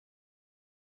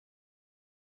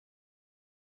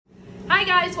Hi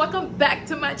guys, welcome back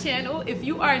to my channel. If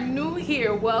you are new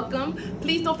here, welcome.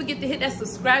 Please don't forget to hit that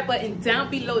subscribe button down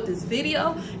below this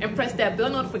video and press that bell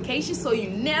notification so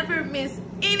you never miss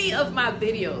any of my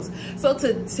videos. So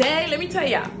today, let me tell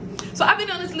y'all. So I've been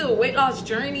on this little weight loss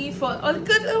journey for a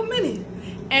good little minute.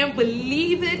 And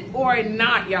believe it or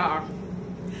not, y'all,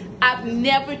 I've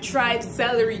never tried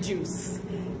celery juice.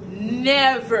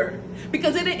 Never.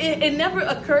 Because it never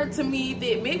occurred to me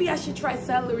that maybe I should try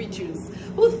celery juice.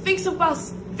 Who thinks about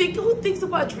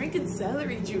drinking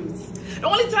celery juice? The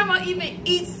only time I even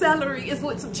eat celery is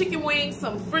with some chicken wings,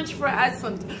 some french fries,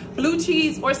 some blue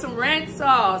cheese, or some ranch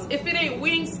sauce. If it ain't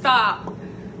Wingstop,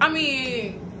 I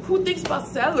mean, who thinks about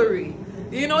celery?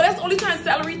 You know, that's the only time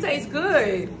celery tastes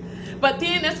good. But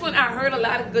then that's when I heard a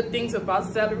lot of good things about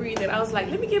celery that I was like,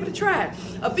 let me give it a try.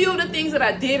 A few of the things that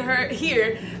I did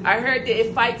hear, I heard that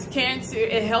it fights cancer.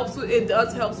 It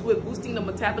does help with boosting the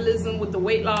metabolism, with the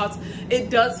weight loss.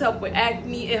 It does help with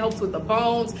acne. It helps with the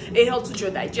bones. It helps with your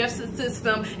digestive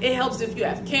system. It helps if you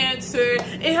have cancer.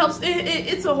 It helps.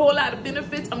 It's a whole lot of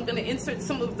benefits. I'm gonna insert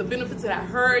some of the benefits that I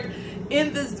heard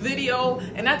in this video,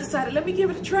 and I decided let me give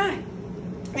it a try.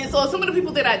 And so some of the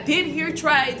people that I did hear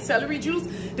tried celery juice,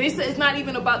 they said it's not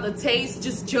even about the taste,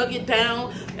 just jug it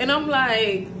down. And I'm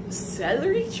like,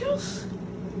 celery juice?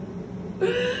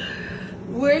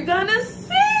 We're gonna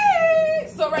see.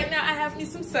 So right now I have me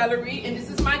some celery, and this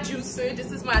is my juicer.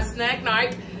 This is my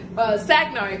Sagnart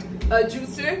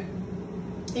juicer.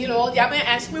 You know, y'all been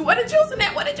asking me, what a juice in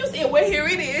that? What a juice in? Well, here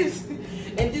it is.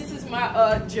 And this is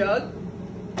my jug.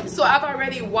 So I've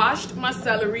already washed my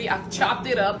celery. I've chopped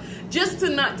it up just to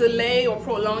not delay or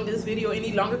prolong this video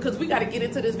any longer, because we got to get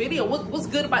into this video. What's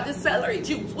good about this celery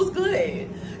juice? What's good?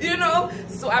 You know?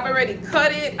 So I've already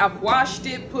cut it. I've washed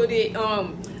it,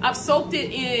 I've soaked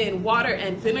it in water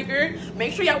and vinegar.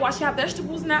 Make sure y'all wash your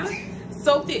vegetables now.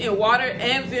 Soaked it in water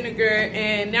and vinegar,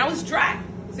 and now it's dry.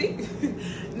 See?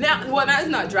 Now, well, now it's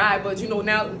not dry, but you know,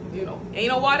 now, you know, ain't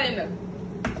no water in there.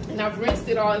 And I've rinsed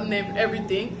it all and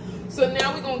everything. So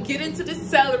now we're gonna get into the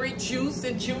celery juice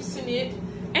and juicing it.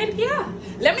 And yeah,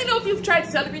 let me know if you've tried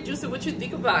celery juice and what you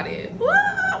think about it.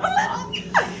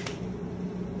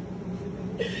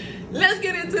 Let's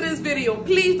get into this video.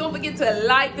 Please don't forget to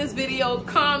like this video,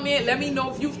 comment, let me know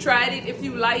if you've tried it, if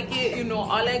you like it, you know,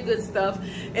 all that good stuff.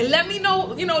 And let me know,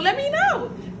 let me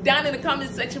know down in the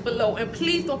comment section below. And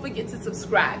please don't forget to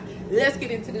subscribe. Let's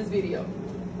get into this video.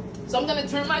 So I'm gonna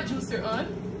turn my juicer on.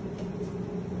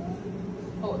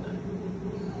 Hold on.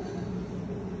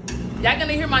 Y'all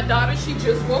gonna hear my daughter, she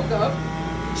just woke up.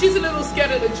 She's a little scared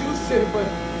of the juicer, but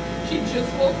she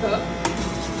just woke up.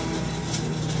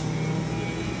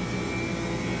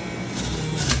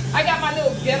 I got my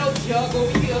little ghetto jug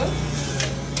over here.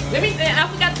 I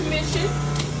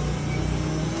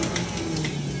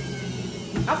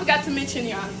forgot to mention,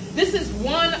 y'all, this is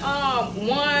one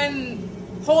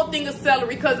whole thing of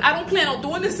celery, because I don't plan on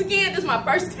doing this again. This is my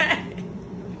first time.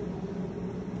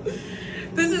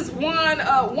 This is one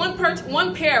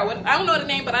pair. I don't know the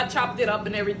name, but I chopped it up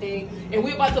and everything. And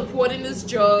we're about to pour it in this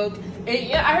jug. And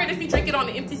yeah, I heard if you drink it on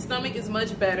an empty stomach, it's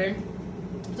much better.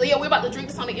 So yeah, we're about to drink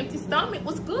this on an empty stomach.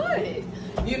 What's good?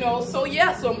 You know, so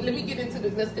yeah, so let me get into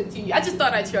this. Let's continue. I just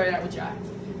thought I'd share that with y'all.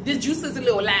 This juice is a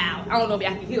little loud. I don't know if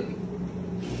y'all can hear me.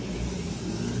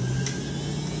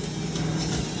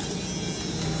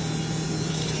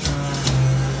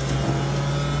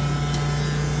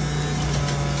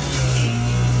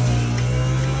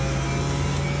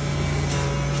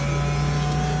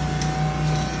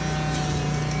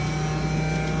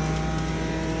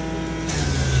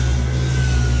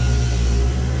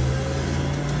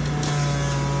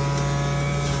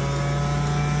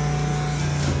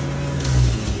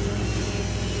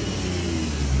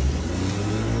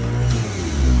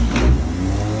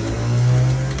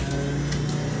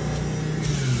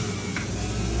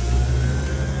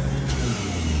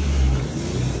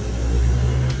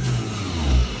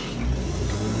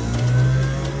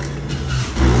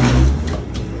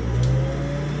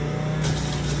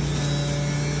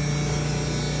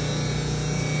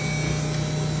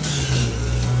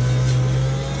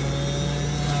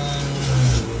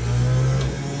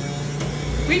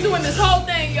 We doing this whole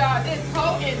thing, y'all. This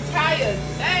whole entire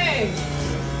thing.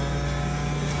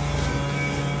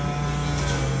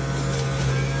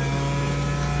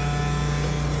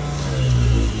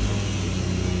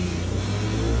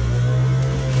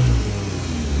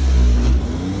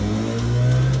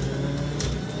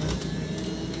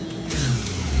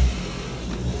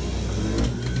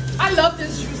 I love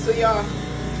this juicer, y'all.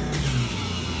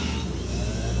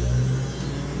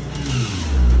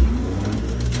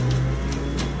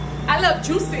 I love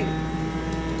juicing.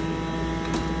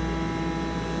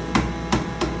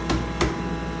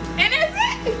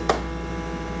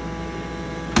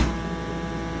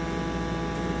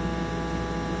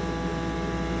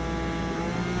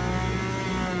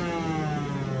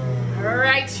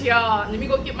 right, y'all. Let me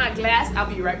go get my glass.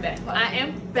 I'll be right back. I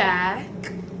am back.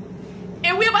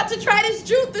 And we're about to try this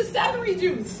juice, the celery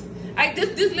juice.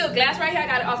 This little glass right here,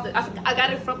 I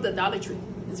got it from the Dollar Tree.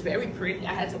 It's very pretty.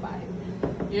 I had to buy it.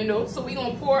 You know, so we're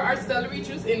gonna pour our celery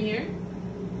juice in here.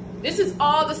 This is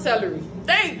all the celery.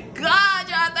 Thank God,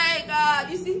 y'all, thank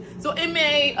God. You see? So it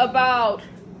made about,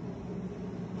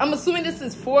 I'm assuming this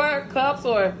is 4 cups,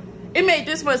 or it made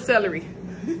this much celery.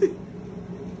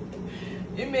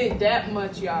 It made that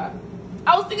much, y'all.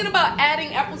 I was thinking about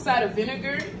adding apple cider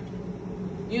vinegar,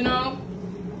 you know,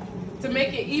 to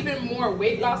make it even more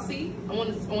weight lossy. I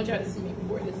want y'all to see me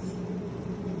pour this.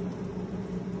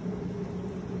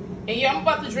 And yeah, I'm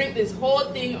about to drink this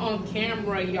whole thing on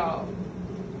camera, y'all.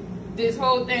 This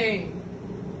whole thing.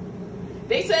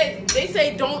 They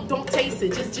say don't taste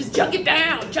it. Just chug it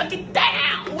down. Chug it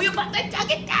down. We're about to chug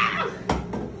it down.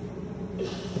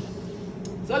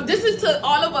 So this is to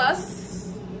all of us.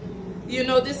 You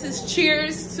know, this is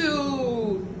cheers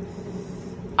to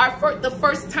the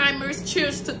first timers.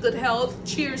 Cheers to good health.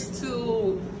 Cheers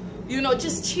to, you know,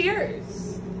 just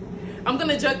cheers. I'm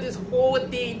gonna jug this whole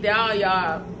thing down,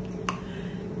 y'all.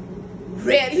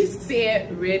 Ready,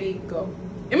 set, ready, go.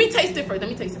 Let me taste it first.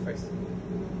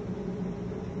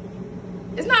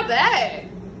 It's not bad.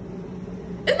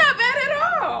 It's not bad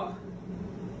at all.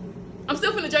 I'm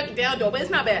still gonna jug it down though, but it's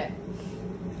not bad.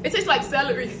 It tastes like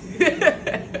celery.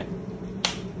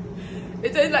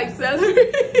 It tastes like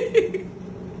celery.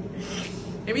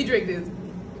 Let me drink this.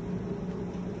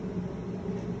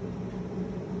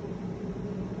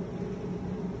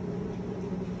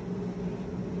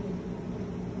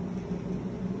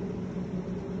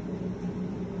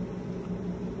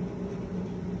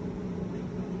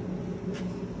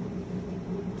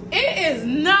 It is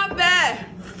not bad.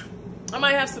 I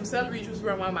might have some celery juice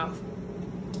around my mouth.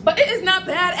 But it is not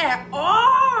bad at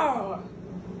all.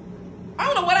 I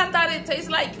don't know what I thought it tastes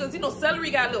like, because, you know, celery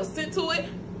got a little scent to it.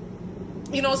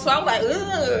 You know, so I was like,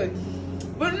 ugh.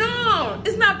 But no,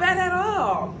 it's not bad at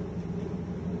all.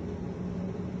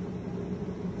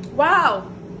 Wow.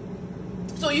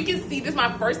 So you can see this is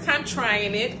my first time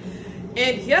trying it.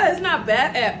 And yeah, it's not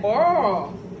bad at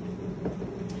all.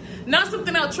 Not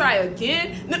something I'll try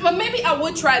again. But maybe I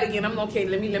would try it again. I'm okay.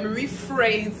 Let me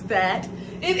rephrase that.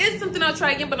 It is something I'll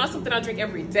try again, but not something I'll drink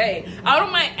every day. I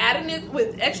don't mind adding it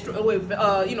with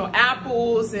you know,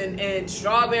 apples and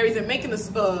strawberries and making a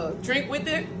drink with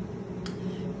it.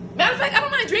 Matter of fact, I don't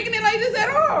mind drinking it like this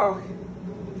at all.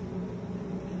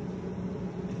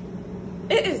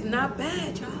 It is not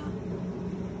bad, y'all.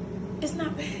 It's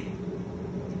not bad.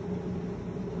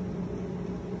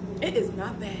 It is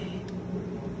not bad.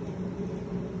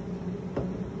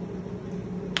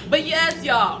 But yes,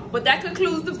 y'all, but that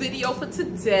concludes the video for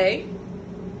today.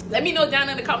 Let me know down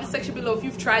in the comment section below if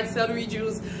you've tried celery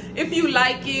juice, if you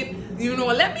like it, you know,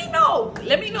 let me know.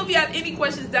 Let me know if you have any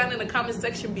questions down in the comment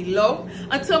section below.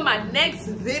 Until my next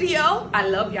video, I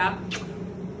love y'all.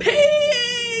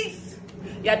 Peace.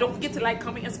 Yeah, don't forget to like,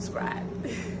 comment, and subscribe.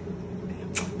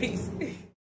 Peace.